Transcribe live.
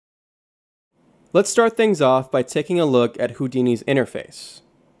Let's start things off by taking a look at Houdini's interface.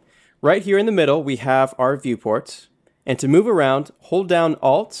 Right here in the middle, we have our viewports, and to move around, hold down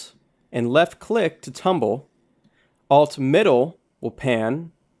Alt and left click to tumble. Alt middle will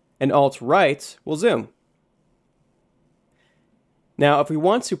pan, and Alt right will zoom. Now, if we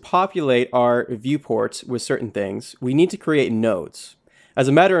want to populate our viewports with certain things, we need to create nodes. As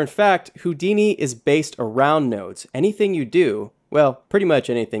a matter of fact, Houdini is based around nodes. Anything you do, well, pretty much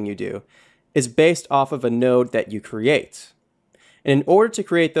anything you do, is based off of a node that you create. And in order to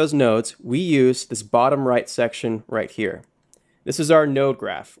create those nodes, we use this bottom right section right here. This is our node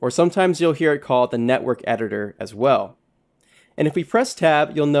graph, or sometimes you'll hear it called the network editor as well. And if we press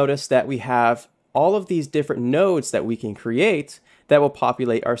tab, you'll notice that we have all of these different nodes that we can create that will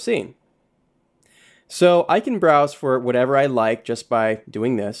populate our scene. So I can browse for whatever I like just by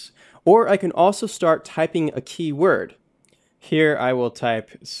doing this, or I can also start typing a keyword. Here I will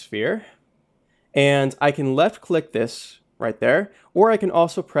type sphere, and I can left click this right there, or I can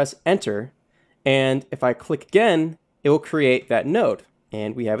also press enter, and if I click again, it will create that node,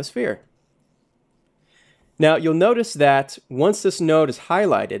 and we have a sphere. Now you'll notice that once this node is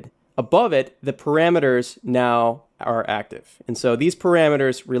highlighted, above it, the parameters now are active. And so these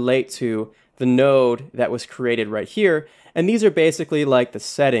parameters relate to the node that was created right here, and these are basically like the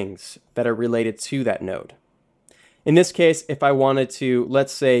settings that are related to that node. In this case, if I wanted to,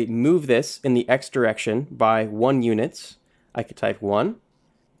 let's say, move this in the X direction by 1 unit, I could type 1,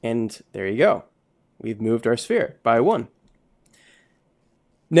 and there you go. We've moved our sphere by 1.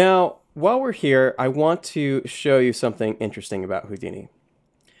 Now, while we're here, I want to show you something interesting about Houdini.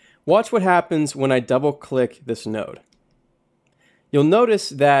 Watch what happens when I double-click this node. You'll notice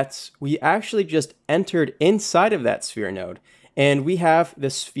that we actually just entered inside of that sphere node, and we have the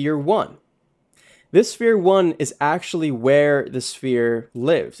sphere 1. This sphere 1 is actually where the sphere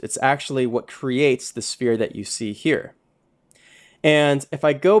lives. It's actually what creates the sphere that you see here. And if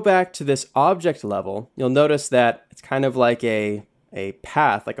I go back to this object level, you'll notice that it's kind of like a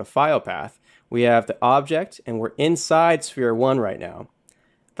path, like a file path. We have the object, and we're inside sphere 1 right now.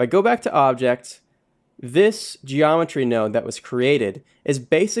 If I go back to object, this geometry node that was created is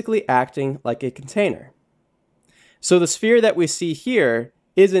basically acting like a container. So the sphere that we see here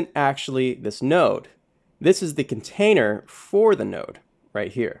isn't actually this node. This is the container for the node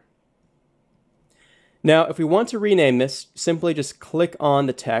right here. Now, if we want to rename this, simply just click on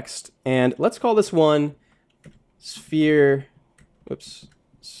the text, and let's call this one sphere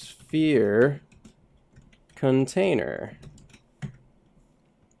container,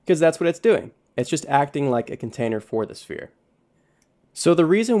 because that's what it's doing. It's just acting like a container for the sphere. So the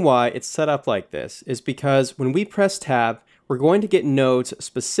reason why it's set up like this is because when we press tab, we're going to get nodes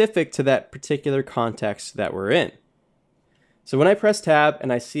specific to that particular context that we're in. So when I press tab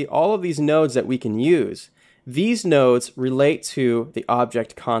and I see all of these nodes that we can use, these nodes relate to the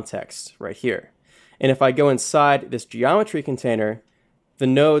object context right here. And if I go inside this geometry container, the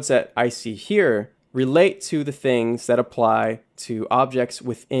nodes that I see here relate to the things that apply to objects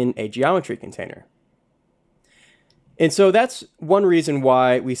within a geometry container. And so that's one reason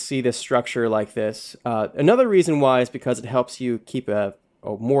why we see this structure like this. Another reason why is because it helps you keep a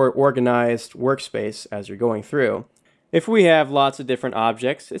more organized workspace as you're going through. If we have lots of different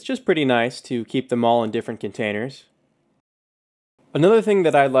objects, it's just pretty nice to keep them all in different containers. Another thing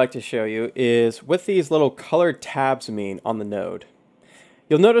that I'd like to show you is what these little colored tabs mean on the node.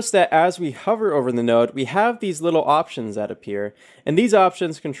 You'll notice that as we hover over the node, we have these little options that appear, and these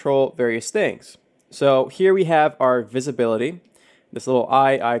options control various things. So here we have our visibility, this little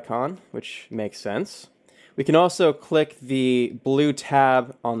eye icon, which makes sense. We can also click the blue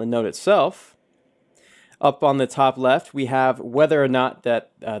tab on the node itself. Up on the top left, we have whether or not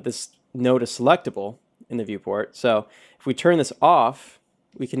that this node is selectable in the viewport. So if we turn this off,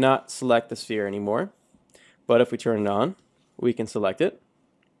 we cannot select the sphere anymore. But if we turn it on, we can select it.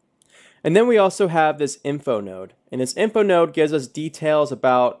 And then we also have this info node. And this info node gives us details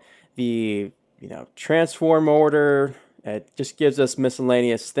about the transform order. It just gives us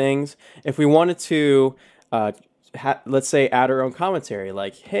miscellaneous things. If we wanted to, let's say, add our own commentary,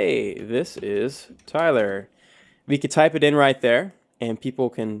 like, hey, this is Tyler. We could type it in right there, and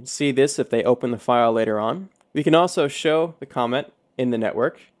people can see this if they open the file later on. We can also show the comment in the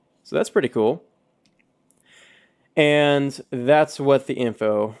network. So that's pretty cool. And that's what the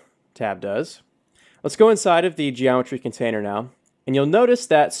info tab does. Let's go inside of the geometry container now. And you'll notice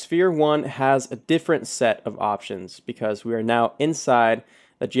that sphere 1 has a different set of options because we are now inside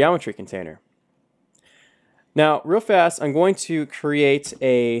the geometry container. Now, real fast, I'm going to create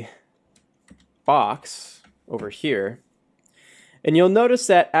a box over here. And you'll notice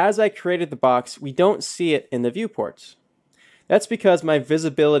that as I created the box, we don't see it in the viewports. That's because my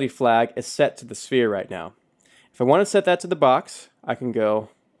visibility flag is set to the sphere right now. If I want to set that to the box, I can go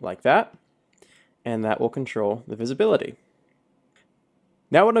like that, and that will control the visibility.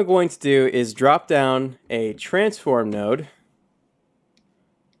 Now what I'm going to do is drop down a transform node,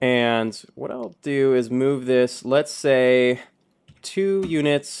 and what I'll do is move this, let's say, 2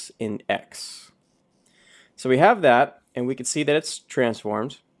 units in X. So we have that, and we can see that it's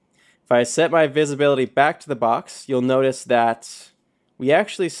transformed. If I set my visibility back to the box, you'll notice that we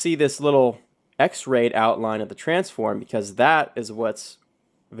actually see this little X-rayed outline of the transform because that is what's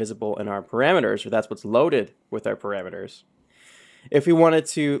visible in our parameters, or that's what's loaded with our parameters. If we wanted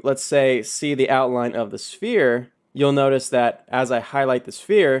to, let's say, see the outline of the sphere, you'll notice that as I highlight the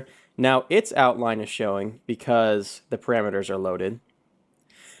sphere, now its outline is showing because the parameters are loaded.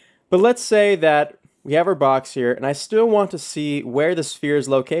 But let's say that we have our box here, and I still want to see where the sphere's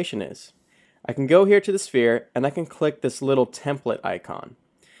location is. I can go here to the sphere, and I can click this little template icon.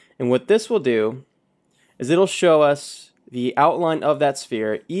 And what this will do is it'll show us the outline of that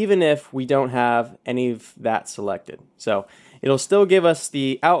sphere, even if we don't have any of that selected. So it'll still give us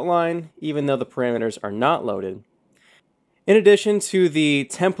the outline, even though the parameters are not loaded. In addition to the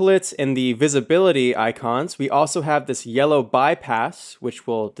templates and the visibility icons, we also have this yellow bypass, which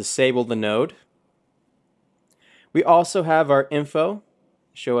will disable the node. We also have our info,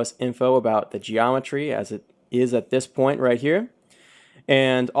 show us info about the geometry as it is at this point right here.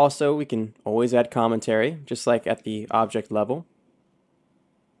 And also we can always add commentary, just like at the object level.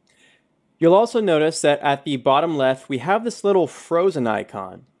 You'll also notice that at the bottom left, we have this little frozen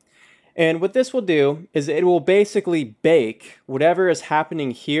icon. And what this will do is it will basically bake whatever is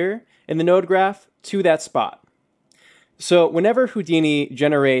happening here in the node graph to that spot. So whenever Houdini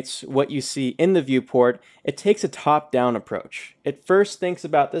generates what you see in the viewport, it takes a top-down approach. It first thinks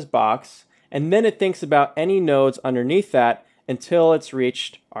about this box, and then it thinks about any nodes underneath that until it's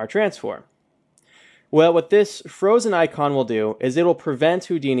reached our transform. Well, what this frozen icon will do is it will prevent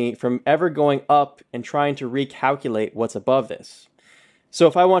Houdini from ever going up and trying to recalculate what's above this. So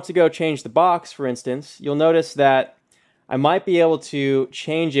if I want to go change the box, for instance, you'll notice that I might be able to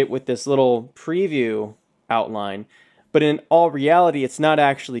change it with this little preview outline, but in all reality, it's not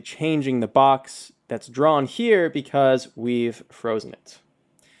actually changing the box that's drawn here because we've frozen it.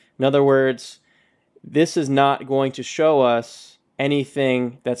 In other words, this is not going to show us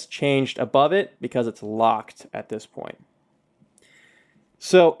anything that's changed above it because it's locked at this point.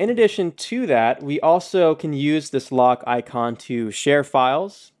 So in addition to that, we also can use this lock icon to share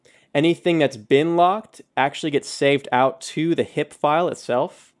files. Anything that's been locked actually gets saved out to the HIP file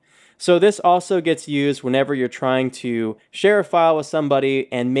itself. So this also gets used whenever you're trying to share a file with somebody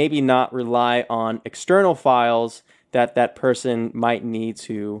and maybe not rely on external files that that person might need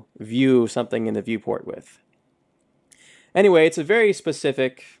to view something in the viewport with. Anyway, it's a very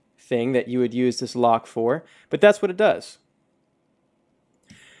specific thing that you would use this lock for, but that's what it does.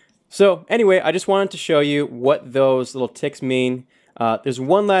 So anyway, I just wanted to show you what those little ticks mean. There's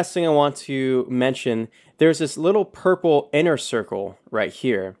one last thing I want to mention. There's this little purple inner circle right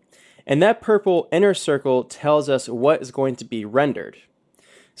here. And that purple inner circle tells us what is going to be rendered.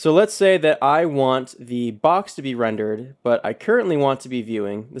 So let's say that I want the box to be rendered, but I currently want to be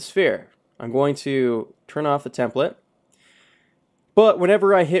viewing the sphere. I'm going to turn off the template. But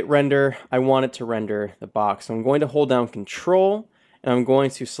whenever I hit render, I want it to render the box. So I'm going to hold down Control, and I'm going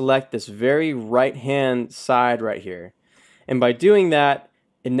to select this very right-hand side right here. And by doing that,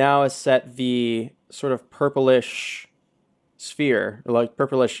 it now has set the sort of purplish sphere, or like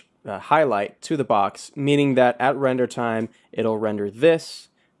purplish highlight to the box, meaning that at render time, it'll render this,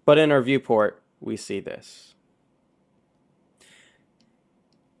 but in our viewport, we see this.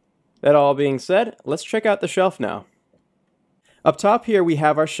 That all being said, let's check out the shelf now. Up top here, we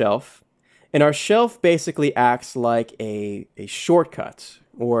have our shelf, and our shelf basically acts like a shortcut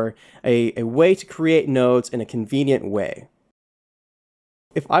or a way to create nodes in a convenient way.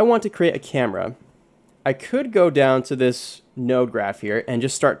 If I want to create a camera, I could go down to this node graph here and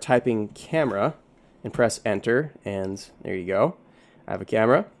just start typing camera and press enter, and there you go. I have a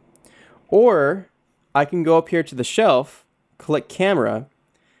camera. Or I can go up here to the shelf, click camera,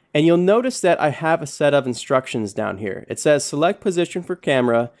 and you'll notice that I have a set of instructions down here. It says select position for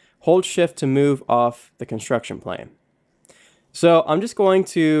camera, hold shift to move off the construction plane. So I'm just going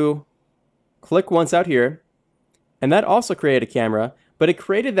to click once out here, and that also created a camera, but it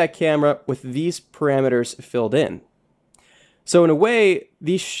created that camera with these parameters filled in. So in a way,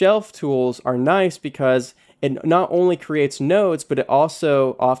 these shelf tools are nice because it not only creates nodes, but it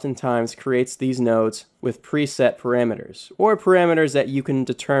also oftentimes creates these nodes with preset parameters, or parameters that you can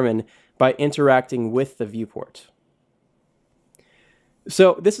determine by interacting with the viewport.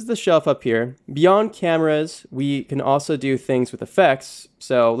 So this is the shelf up here. Beyond cameras, we can also do things with effects.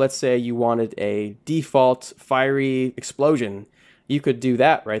 So let's say you wanted a default fiery explosion. You could do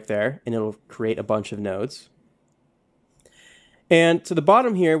that right there, and it'll create a bunch of nodes. And to the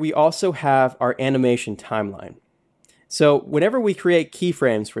bottom here, we also have our animation timeline. So whenever we create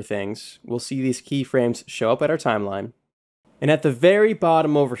keyframes for things, we'll see these keyframes show up at our timeline. And at the very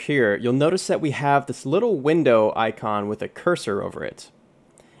bottom over here, you'll notice that we have this little window icon with a cursor over it.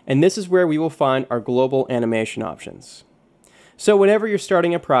 And this is where we will find our global animation options. So whenever you're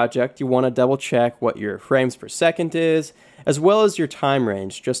starting a project, you want to double check what your frames per second is, as well as your time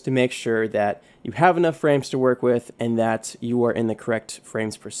range, just to make sure that you have enough frames to work with and that you are in the correct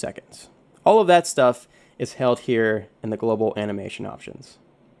frames per second. All of that stuff is held here in the global animation options.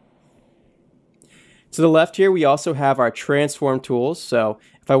 To the left here, we also have our transform tools. So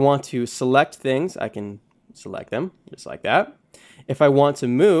if I want to select things, I can select them just like that. If I want to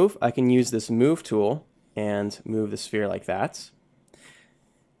move, I can use this move tool and move the sphere like that.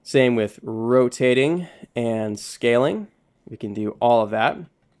 Same with rotating and scaling. We can do all of that.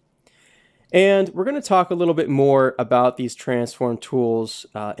 And we're going to talk a little bit more about these transform tools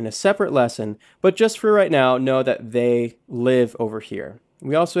in a separate lesson, but just for right now, know that they live over here.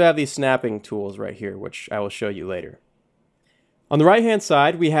 We also have these snapping tools right here, which I will show you later. On the right-hand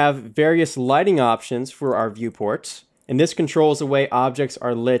side, we have various lighting options for our viewports, and this controls the way objects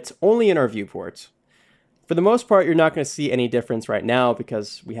are lit only in our viewports. For the most part, you're not going to see any difference right now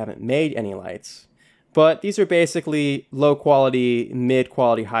because we haven't made any lights. But these are basically low quality, mid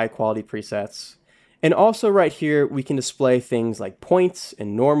quality, high quality presets. And also right here, we can display things like points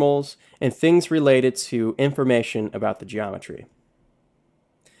and normals and things related to information about the geometry.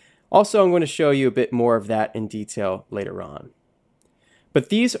 Also, I'm going to show you a bit more of that in detail later on. But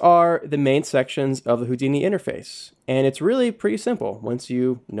these are the main sections of the Houdini interface. And it's really pretty simple once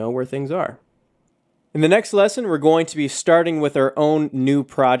you know where things are. In the next lesson, we're going to be starting with our own new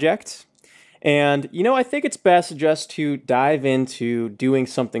project. And, I think it's best just to dive into doing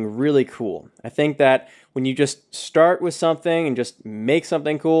something really cool. I think that when you just start with something and just make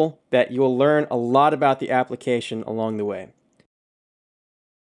something cool, that you'll learn a lot about the application along the way.